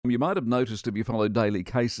You might have noticed if you follow daily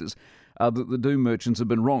cases that the doom merchants have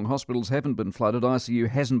been wrong. Hospitals haven't been flooded. ICU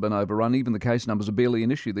hasn't been overrun. Even the case numbers are barely an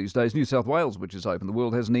issue these days. New South Wales, which is open, the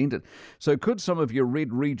world hasn't ended. So could some of your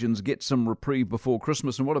red regions get some reprieve before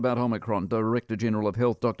Christmas? And what about Omicron? Director General of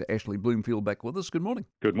Health, Dr. Ashley Bloomfield, back with us. Good morning.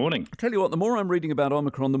 Good morning. I tell you what, the more I'm reading about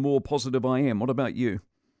Omicron, the more positive I am. What about you?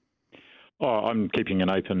 I'm keeping an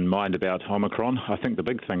open mind about Omicron. I think the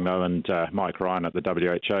big thing, though, and Mike Ryan at the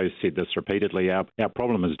WHO said this repeatedly, our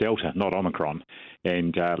problem is Delta, not Omicron.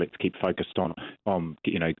 And let's keep focused on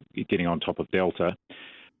getting on top of Delta.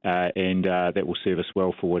 And that will serve us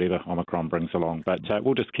well for whatever Omicron brings along. But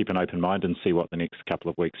we'll just keep an open mind and see what the next couple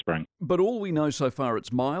of weeks bring. But all we know so far,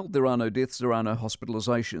 it's mild. There are no deaths. There are no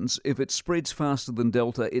hospitalisations. If it spreads faster than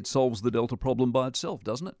Delta, it solves the Delta problem by itself,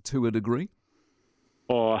 doesn't it, to a degree?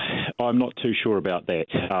 Oh, I'm not too sure about that.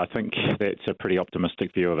 I think that's a pretty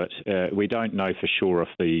optimistic view of it. We don't know for sure if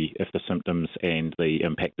the symptoms and the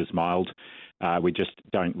impact is mild. We just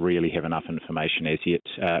don't really have enough information as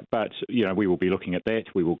yet. But we will be looking at that.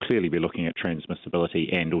 We will clearly be looking at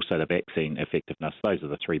transmissibility and also the vaccine effectiveness. Those are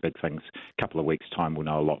the three big things. A couple of weeks' time, we'll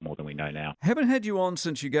know a lot more than we know now. Haven't had you on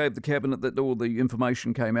since you gave the Cabinet all the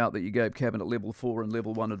information came out that you gave Cabinet Level 4 and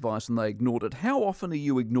Level 1 advice and they ignored it. How often are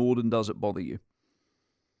you ignored and does it bother you?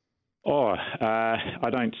 I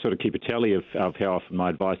don't sort of keep a tally of how often my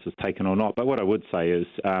advice is taken or not. But what I would say is,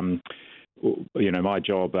 my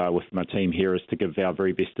job with my team here is to give our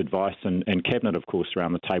very best advice. And Cabinet, of course,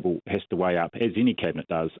 around the table has to weigh up, as any Cabinet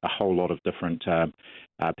does, a whole lot of different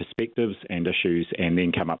perspectives and issues and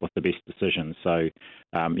then come up with the best decisions. So,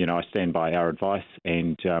 I stand by our advice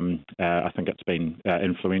and I think it's been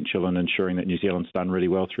influential in ensuring that New Zealand's done really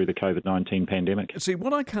well through the COVID-19 pandemic. See,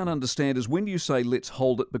 what I can't understand is when you say, let's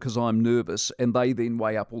hold it because I'm nervous, and they then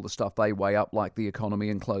weigh up all the stuff they weigh up, like the economy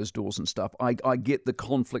and closed doors and stuff. I get the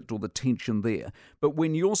conflict or the tension there. But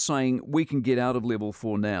when you're saying we can get out of level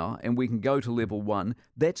 4 now and we can go to level 1,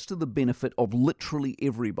 that's to the benefit of literally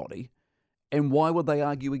everybody. And why would they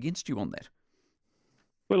argue against you on that?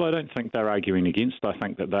 Well, I don't think they're arguing against. I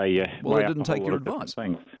think that they they didn't take your advice.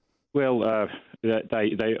 Well,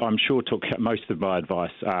 they I'm sure took most of my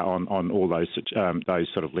advice on all those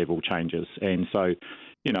sort of level changes, and so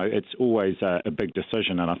it's always a big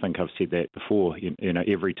decision, and I think I've said that before.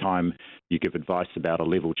 Every time you give advice about a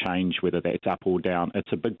level change, whether that's up or down,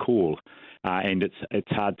 it's a big call, and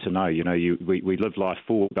it's hard to know. We live life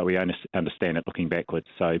forward, but we understand it looking backwards.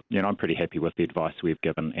 So, I'm pretty happy with the advice we've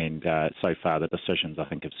given, and so far the decisions I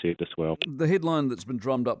think have served us well. The headline that's been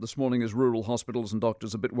drummed up this morning is rural hospitals and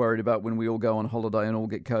doctors a bit worried about when we all go on holiday and all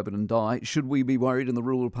get COVID and die. Should we be worried in the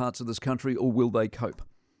rural parts of this country, or will they cope?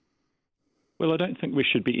 Well, I don't think we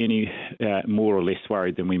should be any more or less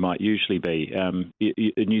worried than we might usually be.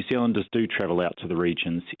 New Zealanders do travel out to the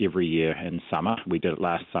regions every year in summer. We did it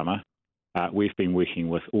last summer. We've been working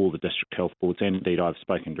with all the district health boards, and indeed I've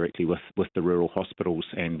spoken directly with the rural hospitals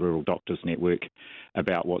and rural doctors network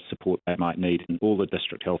about what support they might need. And all the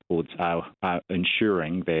district health boards are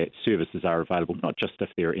ensuring that services are available, not just if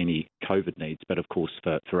there are any COVID needs, but of course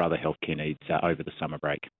for other healthcare needs over the summer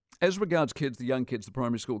break. As regards kids, the young kids, the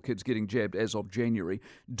primary school kids getting jabbed as of January,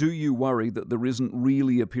 do you worry that there isn't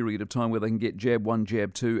really a period of time where they can get jab 1,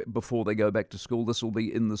 jab 2 before they go back to school? This will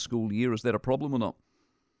be in the school year. Is that a problem or not?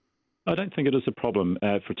 I don't think it is a problem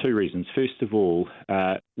for two reasons. First of all,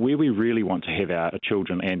 where we really want to have our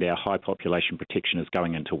children and our high population protection is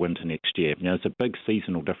going into winter next year. It's a big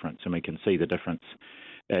seasonal difference, and we can see the difference,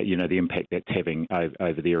 the impact that's having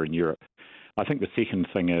over there in Europe. I think the second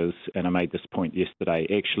thing is, and I made this point yesterday,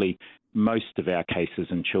 actually most of our cases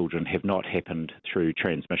in children have not happened through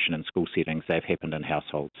transmission in school settings, they've happened in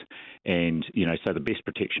households. And, so the best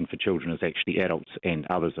protection for children is actually adults and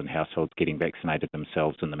others in households getting vaccinated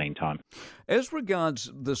themselves in the meantime. As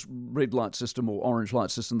regards this red light system or orange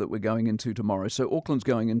light system that we're going into tomorrow, so Auckland's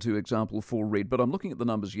going into example 4 red, but I'm looking at the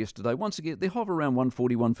numbers yesterday. Once again, they hover around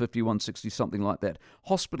 140, 150, 160, something like that.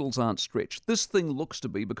 Hospitals aren't stretched. This thing looks to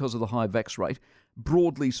be, because of the high vax rate,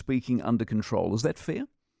 broadly speaking, under control. Is that fair?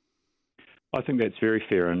 I think that's very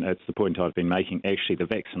fair, and it's the point I've been making. Actually, the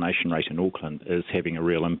vaccination rate in Auckland is having a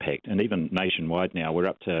real impact, and even nationwide now, we're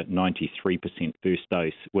up to 93% first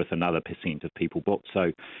dose with another percent of people booked,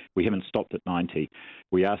 so we haven't stopped at 90.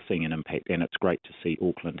 We are seeing an impact, and it's great to see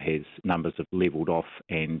Auckland has numbers have levelled off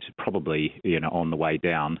and probably, on the way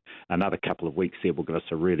down. Another couple of weeks there will give us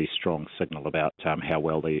a really strong signal about how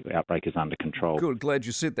well the outbreak is under control. Good, glad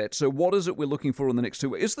you said that. So what is it we're looking for in the next 2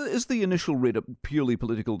 weeks? Is the initial red a purely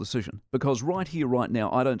political decision? Because right here, right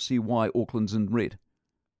now, I don't see why Auckland's in red.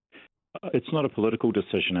 It's not a political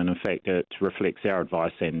decision, and in fact it reflects our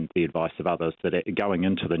advice and the advice of others that going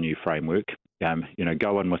into the new framework,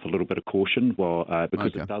 go in with a little bit of caution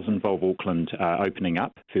because it does involve Auckland opening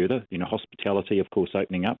up further. Hospitality, of course,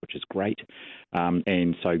 opening up, which is great.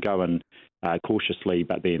 And so go in cautiously,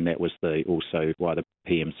 but then that was also why the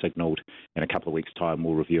PM signalled in a couple of weeks' time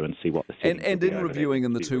we'll review and see what the settings and in reviewing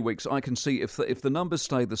in the 2 weeks, I can see if the numbers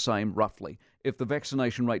stay the same roughly, if the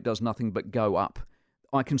vaccination rate does nothing but go up,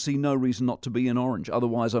 I can see no reason not to be in orange.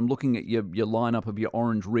 Otherwise, I'm looking at your lineup of your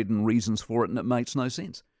orange, red and reasons for it, and it makes no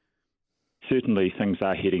sense. Certainly things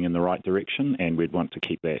are heading in the right direction, and we'd want to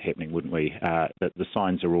keep that happening, wouldn't we? The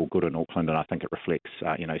signs are all good in Auckland, and I think it reflects,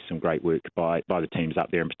 some great work by the teams up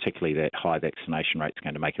there, and particularly that high vaccination rate is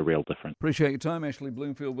going to make a real difference. Appreciate your time, Ashley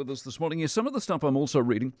Bloomfield, with us this morning. Yes, some of the stuff I'm also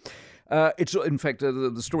reading,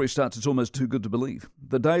 the story starts, it's almost too good to believe.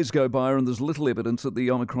 The days go by and there's little evidence that the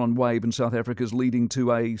Omicron wave in South Africa is leading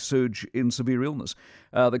to a surge in severe illness.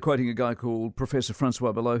 They're quoting a guy called Professor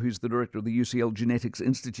Francois Below, who's the director of the UCL Genetics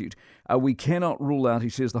Institute. We cannot rule out, he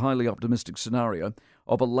says, the highly optimistic scenario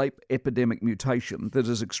of a late epidemic mutation that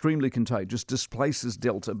is extremely contagious, displaces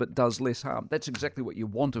Delta, but does less harm. That's exactly what you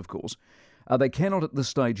want, of course. They cannot at this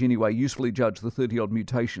stage anyway usefully judge the 30-odd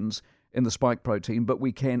mutations in the spike protein, but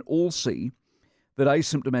we can all see that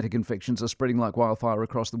asymptomatic infections are spreading like wildfire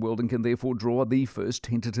across the world and can therefore draw the first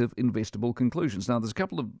tentative investable conclusions. Now, there's a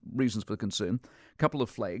couple of reasons for concern, a couple of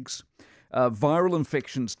flags. Viral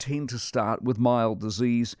infections tend to start with mild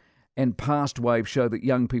disease, and past waves show that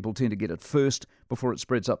young people tend to get it first before it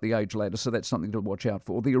spreads up the age ladder, so that's something to watch out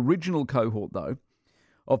for. The original cohort, though,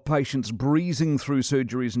 of patients breezing through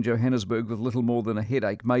surgeries in Johannesburg with little more than a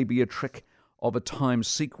headache may be a trick of a time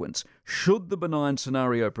sequence. Should the benign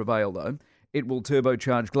scenario prevail, though, it will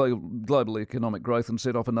turbocharge global economic growth and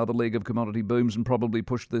set off another leg of commodity booms and probably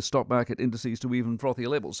push the stock market indices to even frothier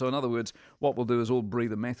levels. So in other words, what we'll do is all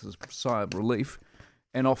breathe a massive sigh of relief,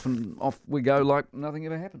 and off we go like nothing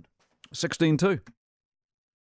ever happened. 16-2.